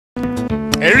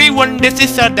Everyone, this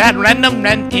is that random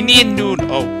Indian dude.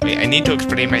 Oh, wait, I need to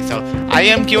explain myself. I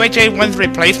am QHA1's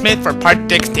replacement for part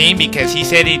 16 because he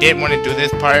said he didn't want to do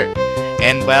this part.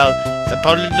 And well,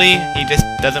 supposedly, he just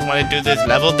doesn't want to do this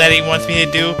level that he wants me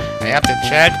to do. I have to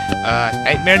check.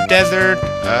 Nightmare Desert.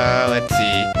 Let's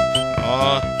see.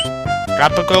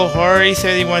 Tropical Horror, he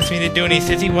said he wants me to do, and he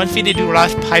says he wants me to do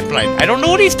Lost Pipeline. I don't know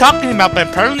what he's talking about, but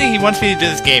apparently he wants me to do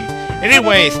this game.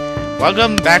 Anyways,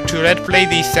 welcome back to Let's Play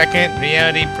the second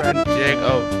reality project.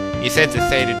 Oh, he said to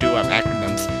say to do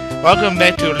acronyms. Welcome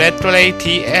back to Let's Play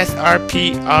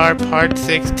TSRPR Part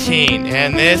 16.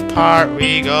 In this part,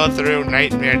 we go through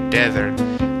Nightmare Desert.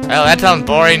 Well, that sounds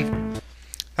boring.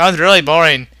 Sounds really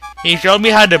boring. He showed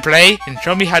me how to play and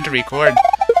showed me how to record.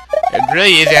 It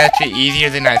really is actually easier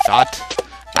than I thought.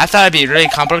 I thought it'd be really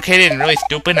complicated and really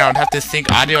stupid and I would have to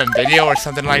sync audio and video or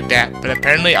something like that. But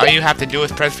apparently all you have to do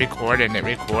is press record and it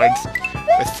records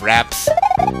with fraps.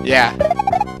 Yeah.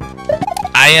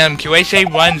 I am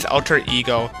QHA1's alter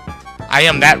ego. I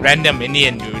am that random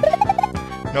Indian dude.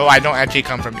 No, I don't actually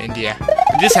come from India.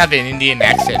 I just have an Indian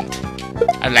accent.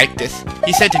 I like this.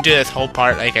 He said to do this whole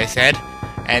part like I said.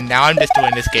 And now I'm just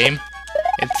doing this game.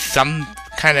 It's some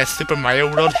kind of Super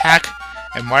Mario World hack.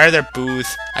 And why are there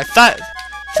boos? I thought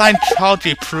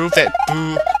Scientology proved that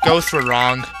boo ghosts were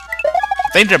wrong. I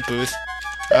think they're boos.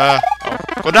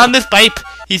 Go down this pipe,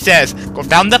 he says. Go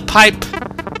down the pipe.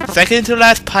 Second to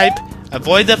last pipe.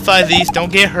 Avoid the fuzzies.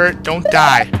 Don't get hurt. Don't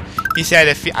die. He said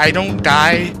if I don't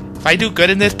die, if I do good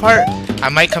in this part, I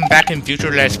might come back in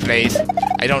future Let's Plays.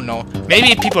 I don't know.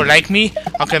 Maybe if people like me,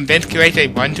 I'll convince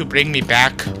QHA1 to bring me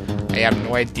back. I have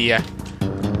no idea.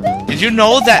 Did you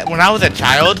know that when I was a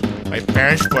child, my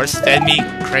parents first fed me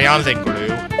crayons and glue?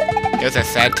 It was a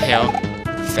sad tale.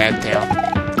 Sad tale.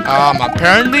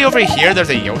 Apparently over here there's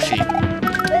a Yoshi.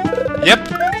 Yep.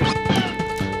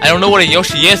 I don't know what a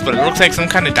Yoshi is, but it looks like some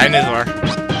kind of dinosaur.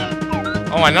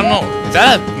 Oh, I don't know. Is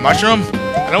that a mushroom?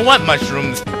 I don't want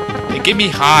mushrooms. They get me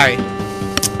high.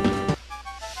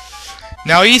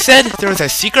 Now he said there was a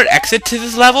secret exit to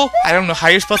this level. I don't know how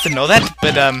you're supposed to know that,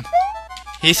 but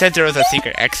he said there was a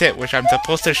secret exit, which I'm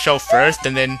supposed to show first,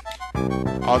 and then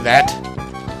all that.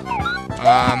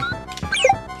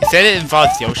 He said it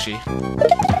involves Yoshi.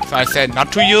 So I said,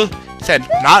 not to use. He said,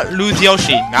 not lose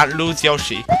Yoshi, not lose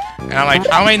Yoshi. And I'm like,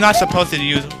 how am I not supposed to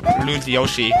lose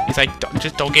Yoshi? He's like,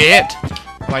 just don't get hit.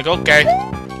 I'm like, okay.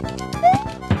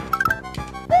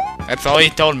 That's all he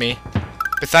told me.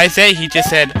 Besides that, he just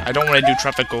said, I don't want to do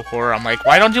tropical horror. I'm like,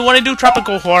 why don't you want to do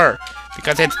tropical horror?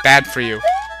 Because it's bad for you.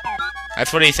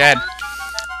 That's what he said.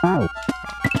 Oh,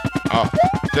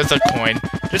 there's a coin.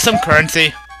 There's some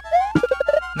currency.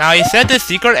 Now, he said the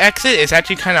secret exit is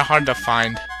actually kind of hard to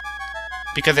find.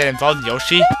 Because it involves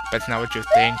Yoshi. That's not what you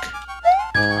think.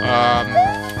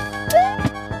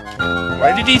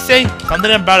 What did he say?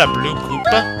 Something about a blue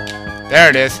Koopa? There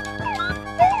it is.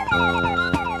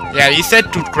 Yeah, he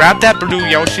said to grab that blue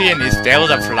Yoshi and he's able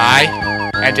to fly.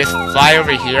 And just fly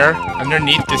over here,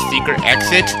 underneath the secret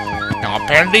exit. Now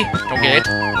apparently, don't get hit.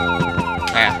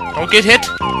 Yeah, don't get hit,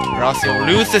 or else you'll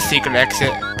lose the secret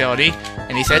exit ability.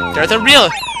 And he said, there's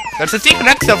a secret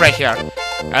exit right here.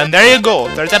 And there you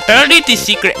go, there's apparently the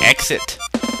secret exit.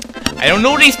 I don't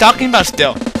know what he's talking about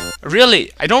still.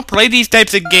 Really, I don't play these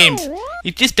types of games.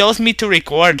 He just tells me to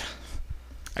record.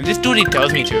 I just do what he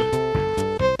tells me to.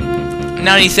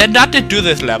 Now he said not to do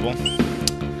this level.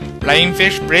 Flying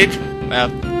Fish Bridge?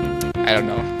 Well, I don't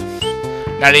know.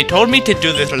 Now he told me to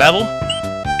do this level.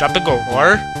 Tropical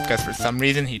Horror, because for some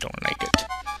reason he don't like it.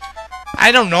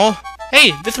 I don't know.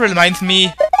 Hey, this reminds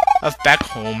me of back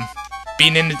home.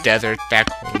 Being in the desert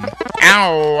back home.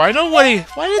 Ow! I don't want to.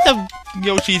 Why did the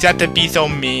Yoshis have to be so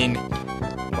mean?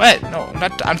 What? No,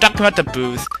 not. I'm talking about the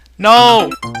boos.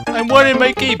 No! I wanted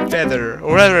my cape feather,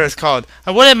 or whatever it's called.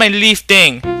 I wanted my leaf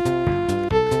thing.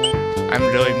 I'm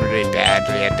really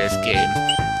badly at this game.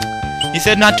 He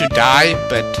said not to die,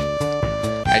 but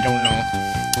I don't know.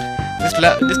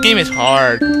 This game is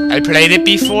hard. I played it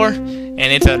before, and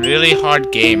it's a really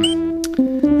hard game.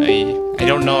 I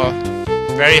don't know.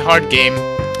 Very hard game.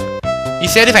 He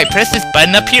said if I press this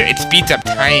button up here, it speeds up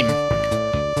time.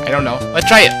 I don't know. Let's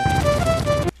try it.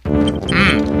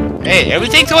 Hey,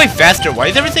 everything's going faster. Why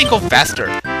does everything go faster?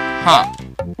 Huh.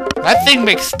 That thing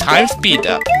makes time speed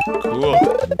up. Cool.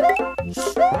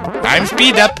 Time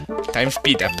speed up. Time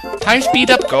speed up. Time speed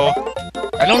up, go.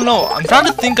 I don't know. I'm trying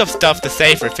to think of stuff to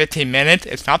say for 15 minutes.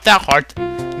 It's not that hard.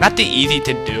 Not that easy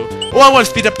to do. Oh, I want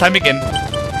to speed up time again.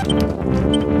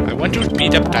 I want to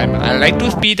speed up time. I like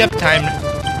to speed up time.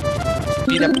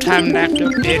 Speed up time like a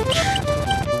bitch.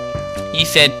 He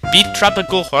said, beat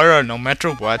tropical horror no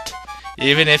matter what.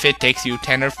 even if it takes you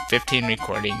 10 or 15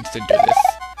 recordings to do this.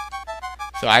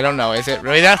 So I don't know, is it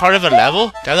really that hard of a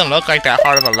level? Doesn't look like that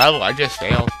hard of a level, I just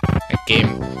failed at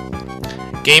game.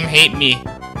 Game hate me,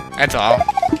 that's all.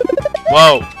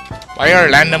 Whoa, why are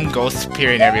random ghosts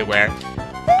appearing everywhere?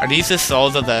 Are these the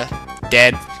souls of the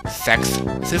dead sex?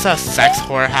 Is this a sex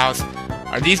whorehouse?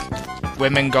 Are these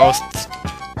women ghosts?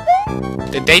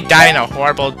 Did they die in a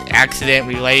horrible accident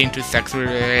relating to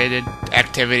sex-related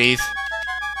activities?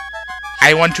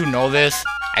 I want to know this.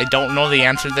 I don't know the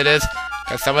answer to this,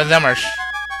 because some of them are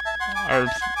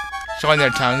showing their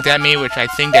tongues at me, which I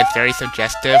think that's very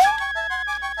suggestive.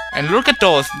 And look at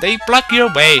those, they block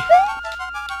your way.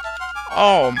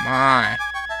 Oh my.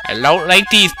 I don't like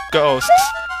these ghosts.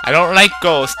 I don't like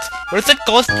ghosts. Where's the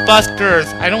Ghostbusters?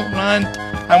 I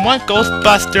want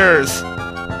Ghostbusters.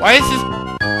 Why is this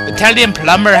Italian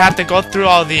plumber have to go through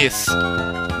all these?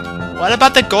 What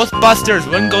about the Ghostbusters?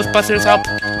 Wouldn't Ghostbusters help?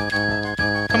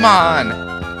 Come on.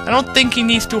 I don't think he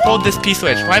needs to hold this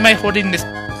P-switch. Why am I holding this?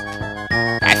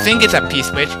 I think it's a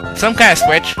P-switch. Some kind of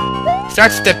switch.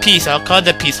 Starts with the P, so I'll call it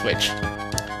the P-switch.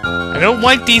 I don't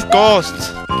like these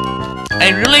ghosts. I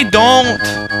really don't.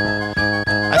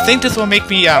 I think this will make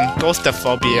me,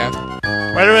 ghostophobia.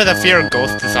 Whatever the fear of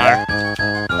ghosts are.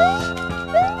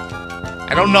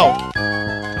 I don't know.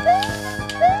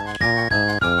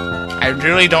 I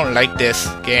really don't like this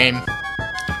game.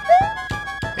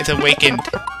 It's awakened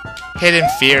hidden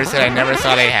fears that I never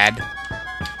thought I had.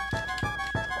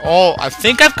 Oh, I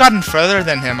think I've gotten further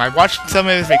than him. I watched some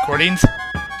of his recordings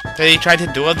that he tried to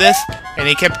do of this, and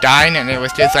he kept dying, and it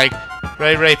was just like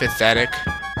really, really pathetic.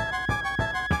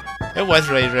 It was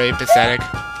really, really pathetic.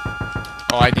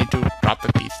 Oh, I need to drop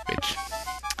the piece, bitch.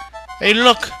 Hey,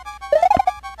 look!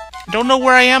 I don't know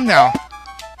where I am now.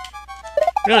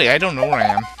 Really, I don't know where I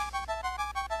am.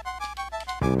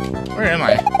 Where am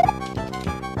I?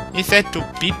 He said to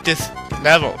beat this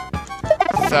level.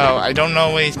 So, I don't know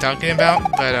what he's talking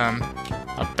about, but,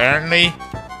 apparently,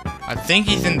 I think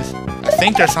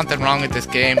there's something wrong with this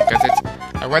game, because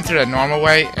I went through the normal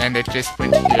way, and it just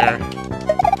went here.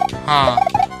 Huh.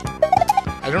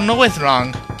 I don't know what's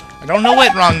wrong. I don't know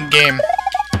what's wrong, game.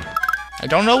 I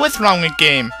don't know what's wrong with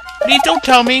game. Please don't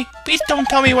tell me. Please don't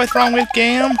tell me what's wrong with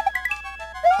game.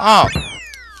 Oh.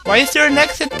 Why is there an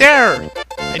exit there?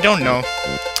 I don't know.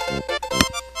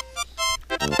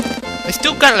 I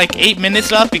still got like 8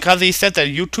 minutes left because he said the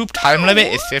YouTube time limit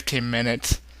is 15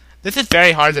 minutes. This is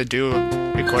very hard to do,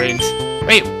 recordings.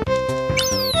 Wait.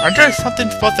 Aren't there something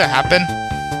supposed to happen?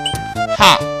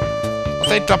 Huh.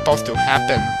 What's supposed to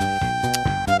happen?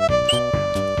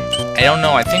 I don't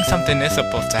know, I think something is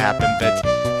supposed to happen, but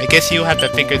I guess you have to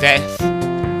figure that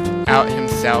out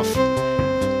himself.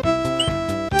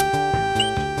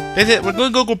 We're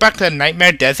gonna go back to the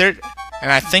Nightmare Desert,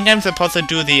 and I think I'm supposed to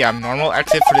do the normal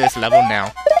exit for this level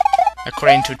now,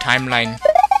 according to timeline.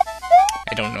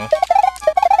 I don't know.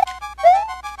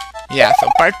 Yeah, so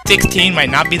part 16 might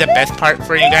not be the best part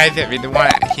for you guys if you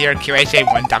want to hear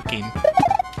QHA1 talking.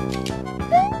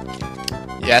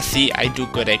 Yeah, see, I do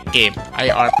good at game.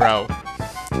 I are pro.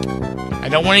 I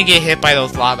don't want to get hit by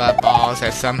those lava balls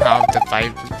that somehow defy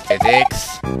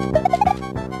physics.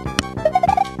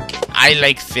 I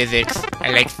like physics.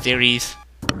 I like theories.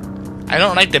 I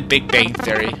don't like the Big Bang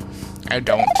Theory. I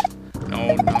don't.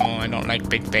 No, I don't like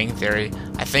Big Bang Theory.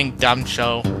 I think dumb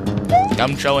show.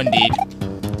 Dumb show indeed.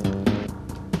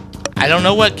 I don't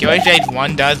know what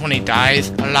QHA1 does when he dies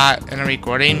a lot in a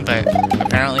recording, but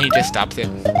apparently he just stops it.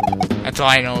 That's all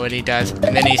I know what he does.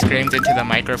 And then he screams into the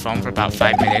microphone for about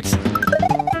 5 minutes.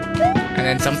 And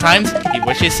then sometimes he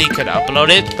wishes he could upload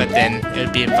it, but then it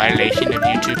would be in violation of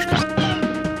YouTube's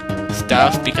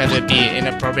stuff because it would be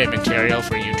inappropriate material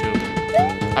for YouTube.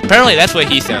 Apparently that's what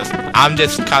he says. I'm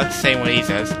just saying what he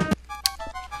says.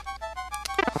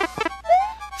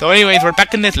 So anyways, we're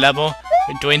back in this level.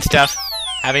 We're doing stuff,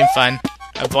 having fun,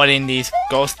 avoiding these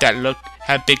ghosts that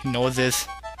have big noses.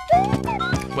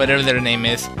 Whatever their name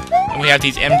is. And we have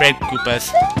these inbred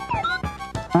Koopas.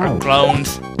 Or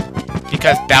clones.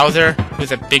 Because Bowser,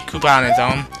 who's a big Koopa on his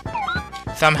own,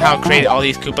 somehow created all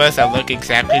these Koopas that look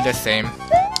exactly the same.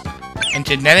 And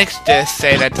genetics just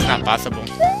say that's not possible.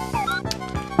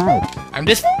 I'm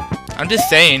just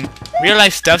saying, real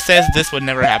life stuff says this would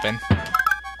never happen.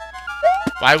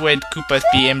 Why would Koopas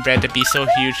be inbred to be so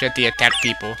huge that they attack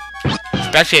people?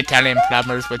 Especially Italian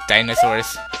plumbers with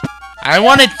dinosaurs. I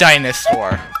want a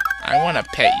dinosaur. I want a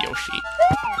pet Yoshi.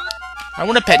 I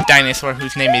want a pet dinosaur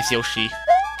whose name is Yoshi.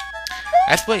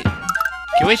 That's what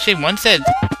QHA1 said.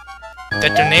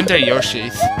 That their names are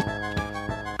Yoshis.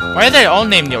 Why are they all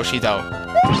named Yoshi though?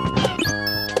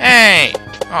 Hey!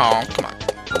 Oh, come on.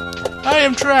 I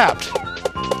am trapped.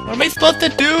 What am I supposed to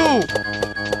do?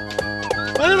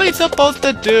 What am I supposed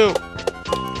to do?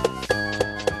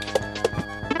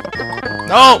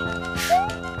 No!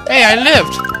 Hey, I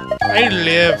lived! I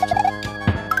lived.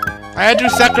 I had to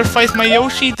sacrifice my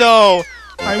Yoshi though.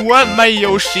 I want my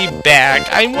Yoshi back.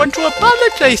 I want to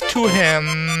apologize to him.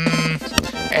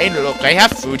 Hey, look, I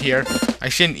have food here. I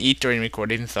shouldn't eat during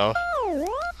recording, so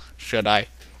should I?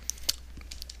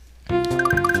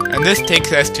 And this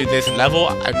takes us to this level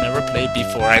I've never played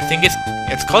before. I think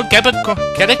it's called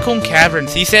Catacomb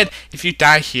Caverns. He said if you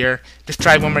die here, just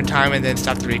try one more time and then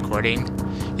stop the recording.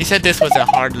 He said this was a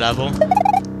hard level,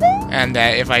 and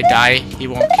that if I die, he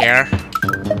won't care.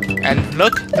 And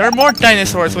look, there are more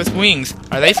dinosaurs with wings.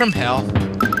 Are they from hell?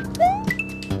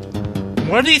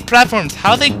 What are these platforms?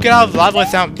 How do they get out of lava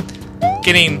without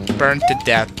getting burned to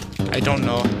death? I don't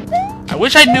know. I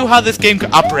wish I knew how this game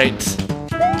operates.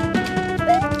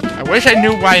 I wish I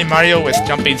knew why Mario was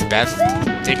jumping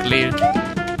spastically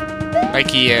like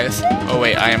he is. Oh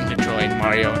wait, I am controlling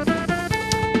Mario.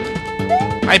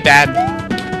 My bad.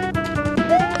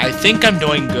 I think I'm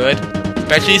doing good.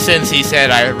 Especially since he said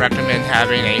I recommend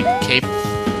having a cape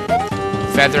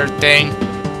feather thing.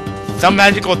 Some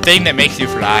magical thing that makes you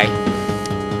fly.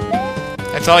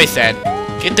 That's all he said.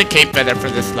 Get the cape feather for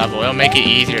this level, it'll make it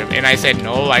easier. And I said,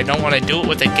 no, I don't want to do it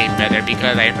with the cape feather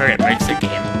because I heard it breaks the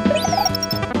game.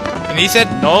 And he said,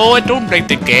 no, it don't break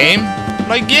the game. I'm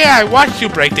like, yeah, I watched you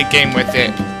break the game with it.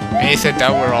 And he said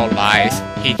that were all lies.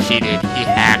 He cheated. He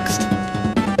hacked.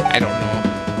 I don't know.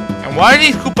 And why are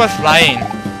these Koopas flying?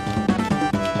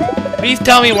 Please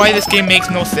tell me why this game makes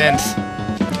no sense.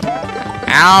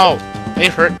 Ow! They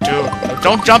hurt too.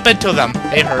 Don't jump into them.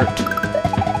 They hurt.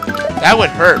 That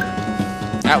would hurt.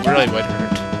 That really would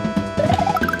hurt.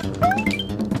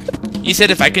 He said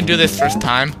if I can do this first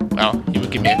time, well, he would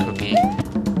give me a cookie.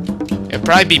 It'd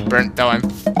probably be burnt though. I'm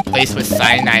laced with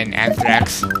cyanide and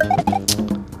anthrax.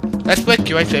 That's what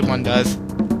QI1 does.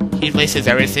 He laces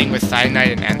everything with cyanide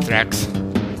and anthrax.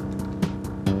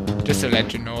 Just to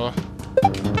let you know.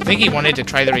 I think he wanted to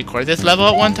try to record this level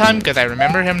at one time, because I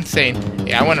remember him saying,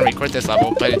 yeah, I want to record this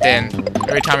level, but then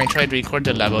every time he tried to record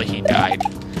the level, he died.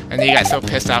 And he got so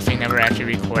pissed off he never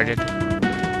actually recorded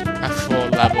a full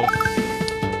level.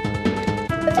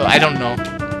 So I don't know.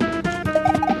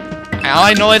 All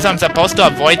I know is I'm supposed to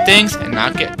avoid things and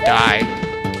not get die.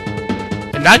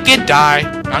 And not get die.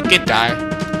 Not get die.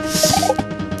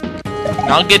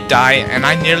 Not get die, and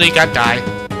I nearly got die.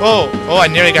 Oh, I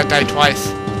nearly got die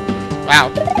twice.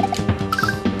 Wow.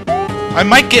 I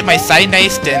might get my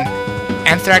cyanide and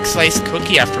anthrax sliced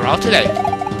cookie after all today.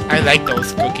 I like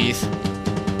those cookies.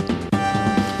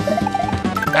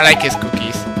 I like his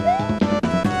cookies.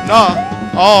 No!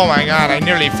 Oh my god, I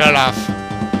nearly fell off.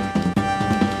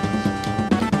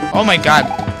 Oh my god,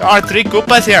 there are 3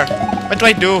 Koopas here. What do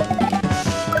I do?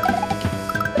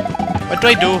 What do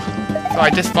I do? So I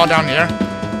just fall down here?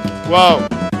 Whoa.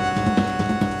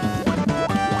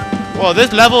 Whoa,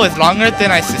 this level is longer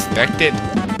than I suspected.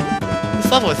 This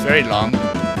level is very long.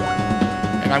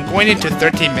 And I'm going into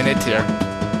 13 minutes here.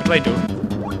 What do I do?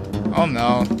 Oh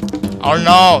no. Oh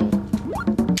no!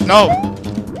 No!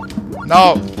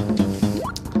 No!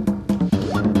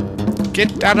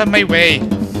 Get out of my way!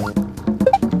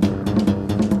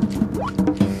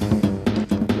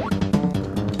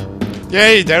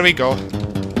 Yay, there we go.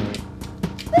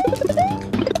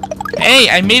 Hey,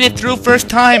 I made it through first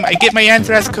time! I get my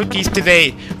anthrax cookies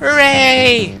today!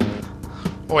 Hooray!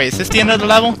 Oh wait, is this the end of the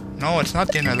level? No, it's not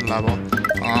the end of the level.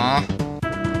 Aww.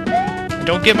 I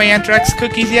don't get my anthrax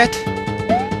cookies yet?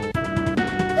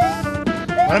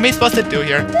 What am I supposed to do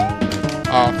here?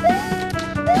 Oh.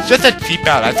 It's just a cheap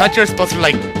out. I thought you were supposed to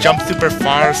like jump super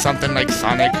far or something like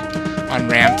Sonic on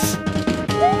ramps.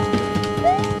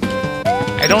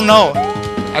 I don't know.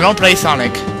 I don't play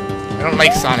Sonic. I don't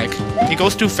like Sonic. He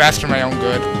goes too fast for my own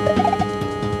good.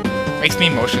 Makes me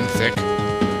motion sick.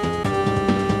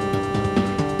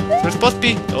 So we're supposed to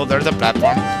be... Oh, there's a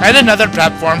platform. I had another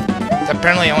platform that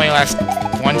apparently only lasts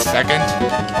 1 second.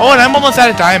 Oh, and I'm almost out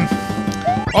of time.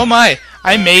 Oh my.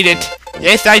 I made it.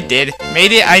 Yes, I did.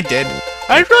 Made it, I did.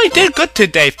 I really did good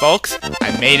today, folks.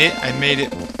 I made it. I made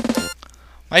it.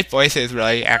 My voice is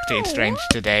really acting strange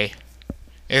today.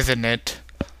 Isn't it?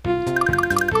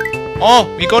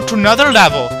 Oh, we go to another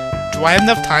level. Do I have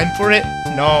enough time for it?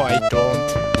 No, I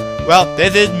don't. Well,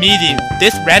 this is me,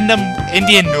 this random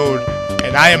Indian dude,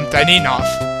 and I am signing off.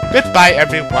 Goodbye,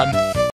 everyone.